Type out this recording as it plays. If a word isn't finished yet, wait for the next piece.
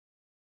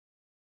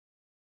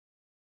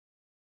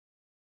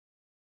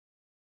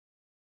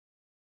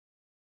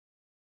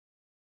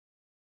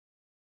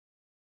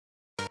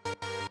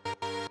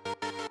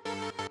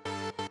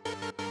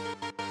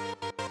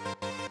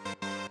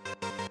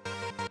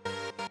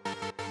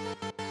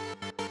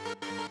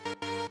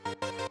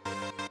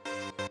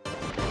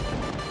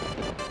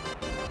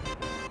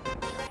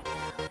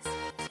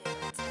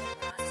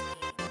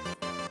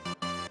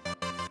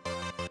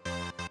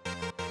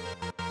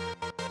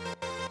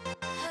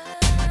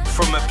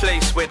From a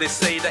place where they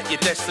say that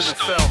you're destined to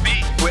fail,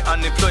 where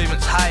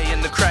unemployment's high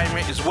and the crime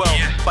rate is well.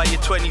 By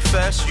your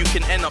 21st you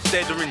can end up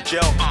dead or in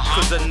jail,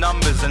 cause of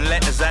numbers and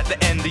letters at the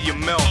end of your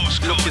mail.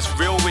 Look, it's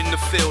real in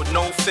the field,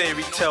 no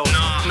fairy tales,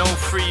 no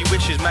free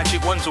wishes,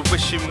 magic ones are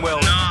wishing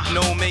well.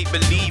 No make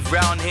believe,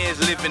 round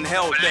here's living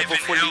hell. Devil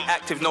fully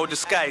active, no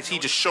disguise, he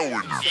just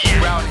showing.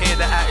 Round here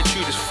the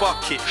attitude is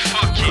fuck it,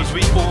 cause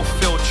we all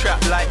feel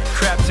trapped like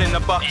crabs in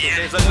a bucket.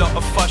 There's a lot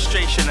of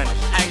frustration and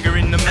anger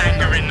in the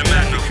manner,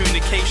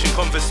 communication,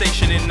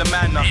 conversation in the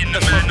manner.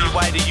 That's probably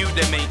why the youth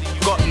them ain't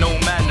got no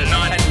manners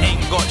and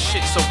ain't got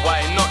shit, so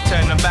why not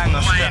turn a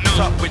banger? Strapped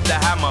up with the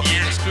hammer,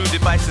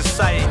 excluded by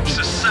society,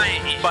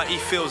 but he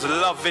feels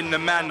love in the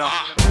manner.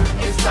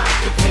 It's time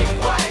to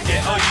think wise.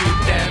 Get all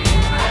youth them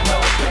and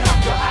open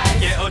up your eyes.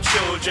 Get all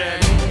children,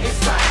 it's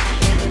time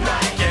to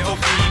unite. Get all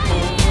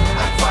people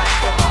and fight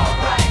for our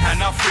rights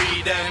and our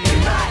freedom.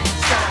 Unite,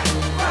 stand,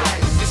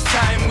 rise. It's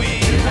time we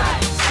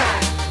unite,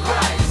 stand,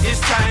 rise.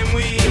 It's time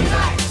we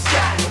unite,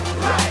 stand,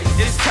 rise.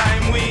 It's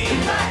time we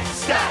unite,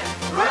 stand,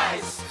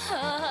 rise.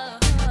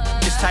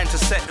 It's time to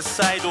set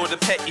aside all the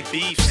petty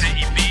beefs,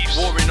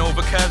 warring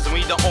over curves and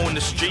we don't own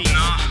the streets.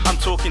 I'm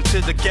talking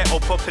to the ghetto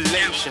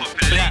population,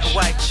 black,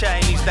 white,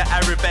 Chinese, the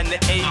Arab and the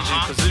Asian,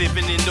 cause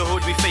living in the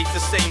hood we face the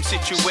same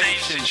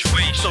situations.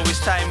 So it's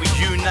time we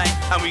unite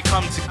and we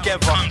come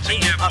together.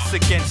 Ain't us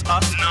against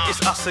us, it's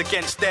us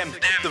against them.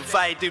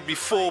 Divided we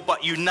fall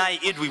but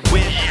united we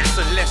win.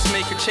 So let's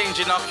make a change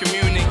in our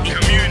community.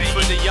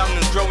 For the young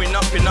and growing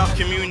up in our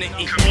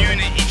community.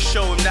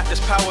 Show them that there's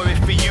power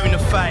if we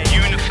unify.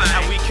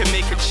 And we can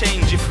make a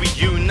change if we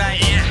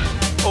unite.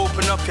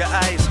 Open up your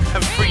eyes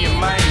and free your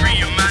mind.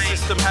 The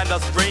system had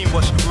us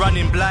brainwashed,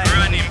 running blind.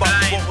 But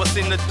what was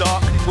in the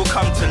dark will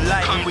come to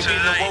light. We've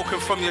been awoken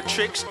from your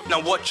tricks, now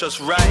watch us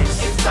rise.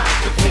 It's time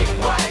to think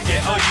wise.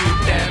 Get all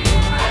youth them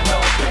and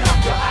open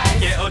up your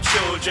eyes. Get all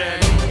children,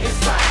 it's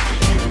time to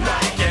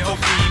unite. Get all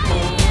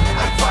people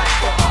and fight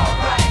for our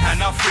rights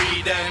and our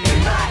freedom.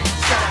 Unite,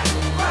 stand,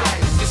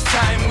 rise. It's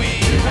time we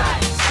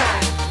unite,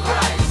 stand,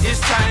 rise. It's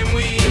time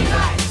we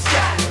unite,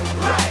 stand,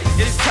 rise.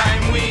 It's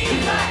time we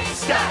unite,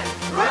 stand,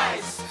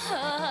 rise.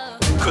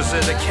 Cause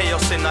of the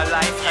chaos in our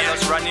life and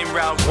us running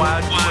round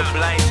wild, we were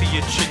blind to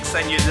your tricks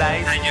and your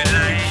lies. You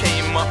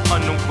came up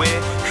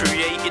unaware,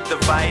 created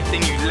divide,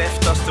 then you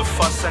left us to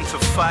fuss and to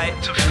fight.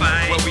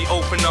 When we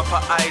open up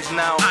our eyes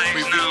now,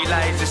 we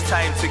realize it's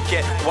time to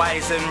get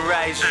wise and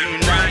rise.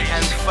 Unite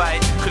and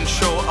fight,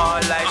 control our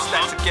lives,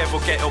 stand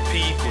together, get our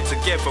people,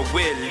 together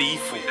we're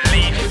lethal.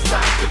 It's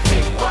time to